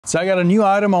So I got a new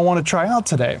item I want to try out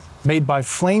today, made by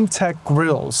Flame Tech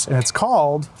Grills, and it's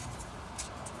called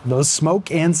the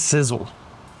Smoke and Sizzle.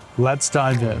 Let's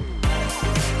dive in.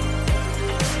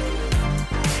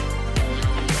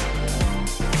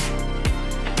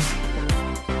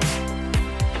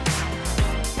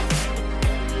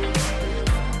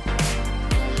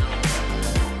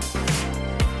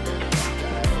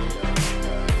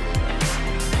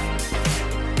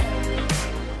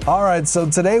 All right, so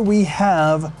today we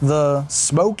have the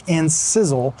Smoke and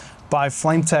Sizzle by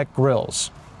Flame Tech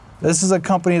Grills. This is a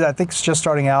company that I think is just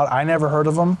starting out. I never heard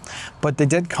of them, but they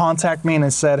did contact me and they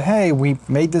said, hey, we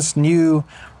made this new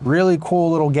really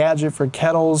cool little gadget for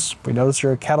kettles. We noticed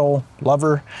you're a kettle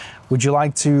lover. Would you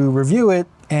like to review it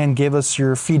and give us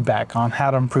your feedback on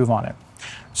how to improve on it?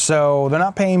 So they're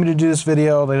not paying me to do this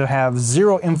video. They have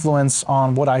zero influence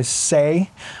on what I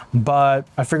say, but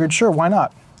I figured, sure, why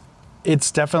not?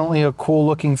 It's definitely a cool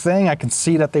looking thing. I can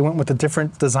see that they went with a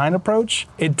different design approach.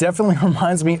 It definitely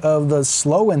reminds me of the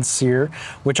Slow and Sear,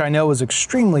 which I know is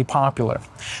extremely popular.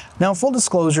 Now, full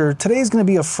disclosure, today's gonna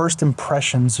be a first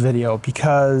impressions video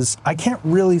because I can't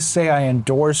really say I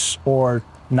endorse or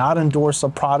not endorse a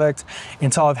product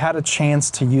until I've had a chance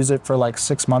to use it for like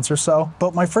 6 months or so.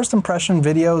 But my first impression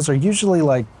videos are usually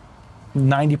like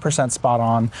 90% spot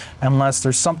on, unless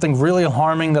there's something really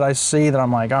alarming that I see that I'm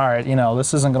like, all right, you know,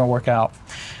 this isn't gonna work out.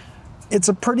 It's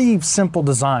a pretty simple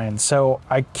design, so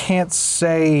I can't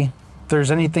say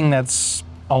there's anything that's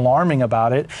alarming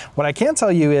about it. What I can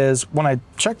tell you is when I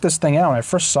checked this thing out, when I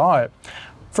first saw it,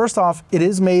 first off, it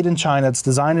is made in China, it's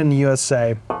designed in the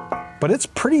USA, but it's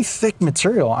pretty thick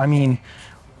material. I mean,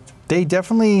 they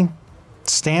definitely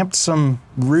stamped some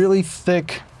really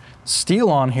thick steel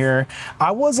on here.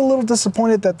 I was a little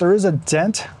disappointed that there is a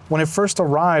dent when it first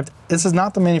arrived. This is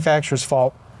not the manufacturer's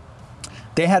fault.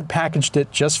 They had packaged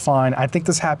it just fine. I think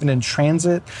this happened in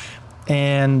transit,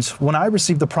 and when I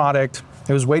received the product,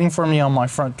 it was waiting for me on my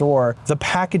front door. The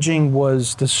packaging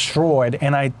was destroyed,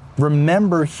 and I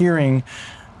remember hearing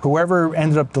whoever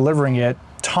ended up delivering it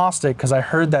tossed it because I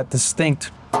heard that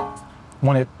distinct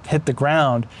when it hit the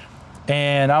ground,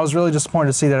 and I was really disappointed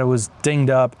to see that it was dinged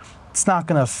up. It's not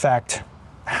gonna affect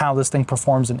how this thing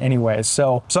performs in any way.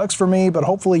 So sucks for me, but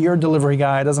hopefully your delivery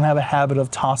guy doesn't have a habit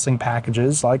of tossing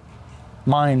packages like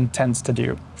mine tends to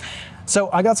do. So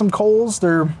I got some coals,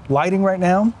 they're lighting right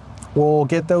now. We'll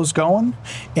get those going.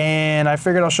 And I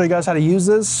figured I'll show you guys how to use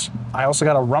this. I also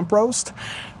got a rump roast.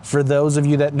 For those of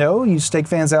you that know, you steak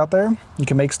fans out there, you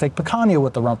can make steak picanha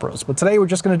with the rump roast. But today we're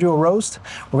just gonna do a roast.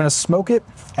 We're gonna smoke it,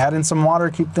 add in some water,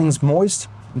 keep things moist,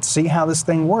 and see how this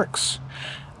thing works.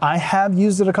 I have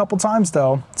used it a couple times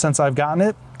though, since I've gotten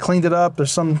it, cleaned it up.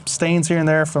 There's some stains here and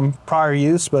there from prior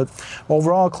use, but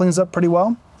overall it cleans up pretty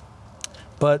well.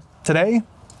 But today,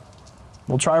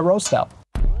 we'll try a roast out.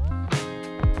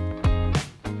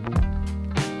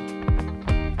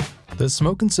 The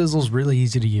Smoke and Sizzle is really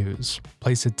easy to use.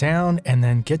 Place it down and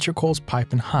then get your coals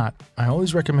piping hot. I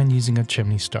always recommend using a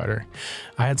chimney starter.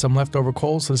 I had some leftover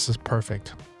coals, so this is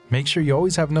perfect. Make sure you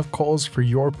always have enough coals for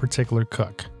your particular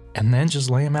cook, and then just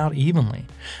lay them out evenly.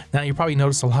 Now you probably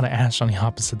noticed a lot of ash on the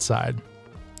opposite side.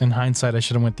 In hindsight, I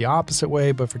should have went the opposite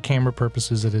way, but for camera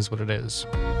purposes, it is what it is.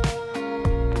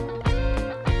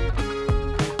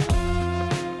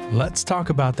 Let's talk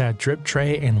about that drip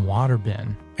tray and water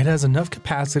bin. It has enough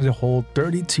capacity to hold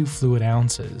 32 fluid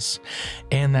ounces,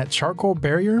 and that charcoal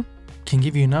barrier can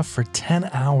give you enough for 10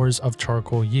 hours of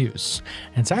charcoal use.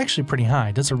 And it's actually pretty high.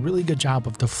 It does a really good job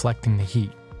of deflecting the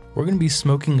heat. We're going to be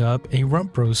smoking up a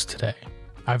rump roast today.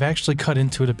 I've actually cut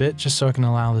into it a bit just so I can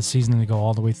allow the seasoning to go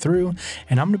all the way through,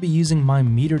 and I'm going to be using my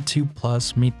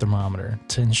 1.2 meat thermometer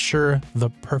to ensure the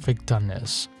perfect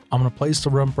doneness. I'm going to place the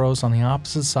rump roast on the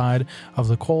opposite side of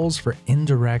the coals for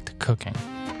indirect cooking.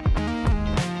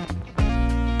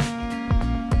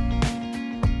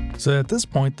 So at this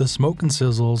point, the Smoke and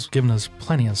Sizzle's given us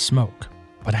plenty of smoke.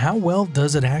 But how well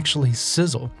does it actually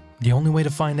sizzle? The only way to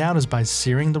find out is by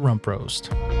searing the rump roast.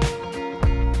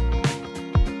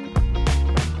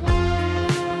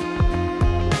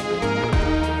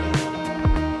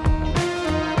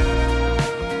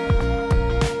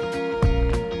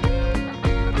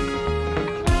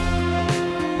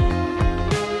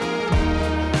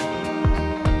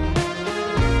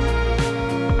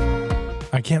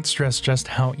 I can't stress just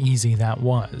how easy that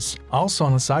was. Also,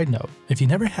 on a side note, if you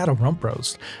never had a rump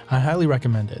roast, I highly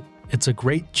recommend it. It's a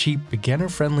great, cheap,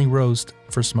 beginner-friendly roast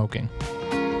for smoking.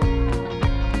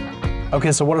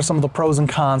 Okay, so what are some of the pros and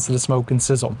cons to the Smoke and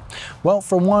Sizzle? Well,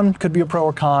 for one, could be a pro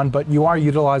or con, but you are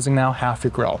utilizing now half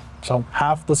your grill. So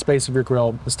half the space of your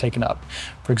grill is taken up.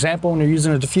 For example, when you're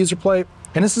using a diffuser plate,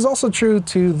 And this is also true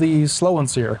to the slow and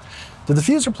sear. The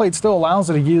diffuser plate still allows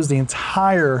you to use the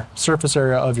entire surface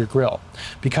area of your grill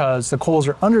because the coals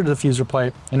are under the diffuser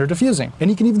plate and they're diffusing. And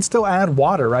you can even still add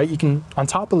water, right? You can, on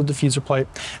top of the diffuser plate,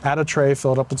 add a tray,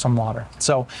 fill it up with some water.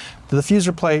 So the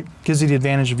diffuser plate gives you the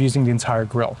advantage of using the entire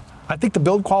grill. I think the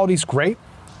build quality is great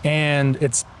and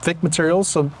it's thick materials,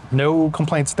 so no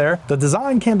complaints there. The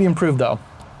design can be improved though.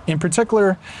 In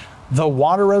particular, the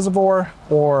water reservoir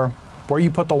or where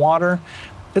you put the water,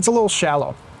 it's a little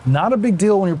shallow. Not a big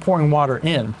deal when you're pouring water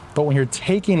in, but when you're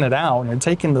taking it out, and you're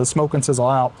taking the smoke and sizzle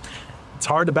out, it's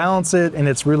hard to balance it and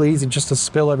it's really easy just to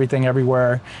spill everything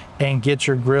everywhere and get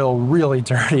your grill really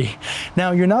dirty.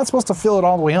 Now, you're not supposed to fill it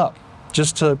all the way up.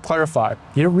 Just to clarify,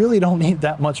 you really don't need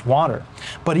that much water,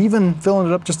 but even filling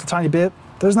it up just a tiny bit,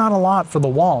 there's not a lot for the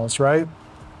walls, right?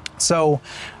 So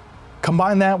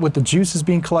combine that with the juices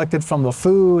being collected from the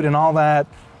food and all that,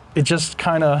 it just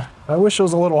kind of, I wish it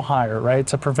was a little higher, right?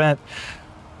 To prevent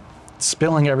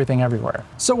spilling everything everywhere.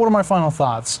 So what are my final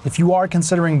thoughts? If you are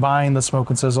considering buying the Smoke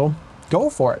and Sizzle, go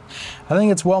for it. I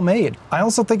think it's well made. I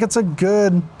also think it's a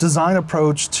good design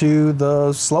approach to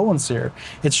the slow and sear.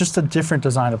 It's just a different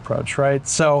design approach, right?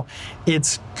 So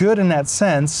it's good in that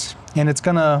sense, and it's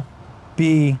gonna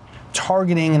be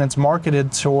targeting and it's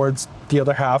marketed towards the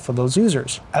other half of those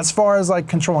users. As far as like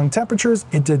controlling temperatures,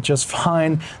 it did just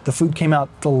fine. The food came out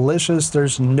delicious.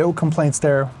 There's no complaints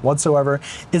there whatsoever.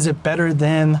 Is it better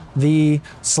than the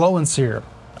slow and sear?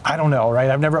 I don't know, right?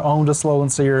 I've never owned a slow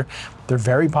and sear. They're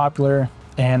very popular,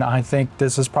 and I think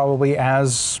this is probably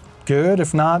as good.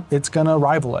 If not, it's gonna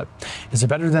rival it. Is it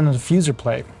better than a diffuser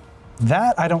plate?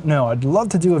 That, I don't know. I'd love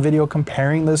to do a video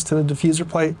comparing this to the diffuser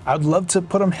plate. I'd love to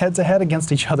put them head to head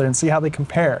against each other and see how they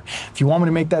compare. If you want me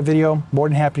to make that video, more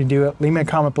than happy to do it. Leave me a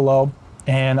comment below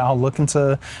and I'll look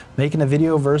into making a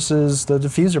video versus the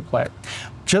diffuser plate.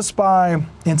 Just by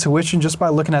intuition, just by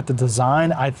looking at the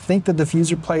design, I think the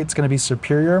diffuser plate is going to be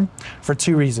superior for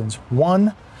two reasons.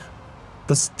 One,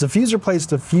 the diffuser plate's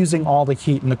diffusing all the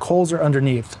heat and the coals are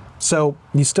underneath. So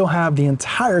you still have the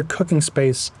entire cooking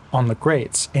space on the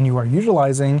grates and you are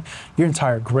utilizing your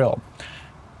entire grill.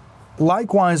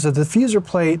 Likewise, the diffuser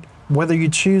plate, whether you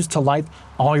choose to light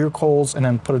all your coals and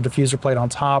then put a diffuser plate on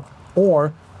top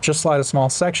or just light a small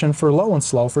section for low and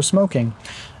slow for smoking,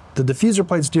 the diffuser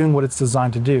plate's doing what it's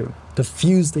designed to do,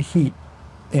 diffuse the heat,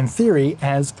 in theory,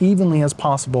 as evenly as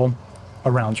possible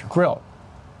around your grill.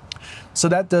 So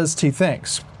that does two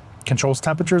things. Controls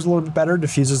temperatures a little bit better,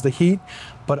 diffuses the heat,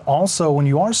 but also when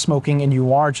you are smoking and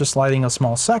you are just lighting a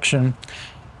small section,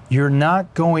 you're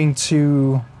not going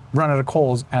to run out of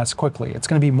coals as quickly. It's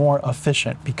going to be more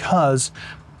efficient because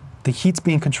the heat's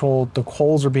being controlled, the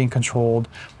coals are being controlled,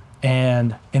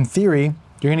 and in theory,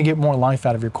 you're going to get more life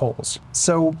out of your coals.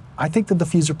 So I think the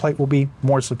diffuser plate will be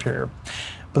more superior,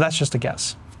 but that's just a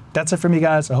guess. That's it for me,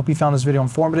 guys. I hope you found this video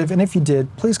informative, and if you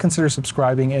did, please consider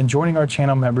subscribing and joining our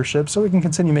channel membership so we can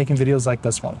continue making videos like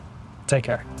this one. Take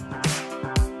care.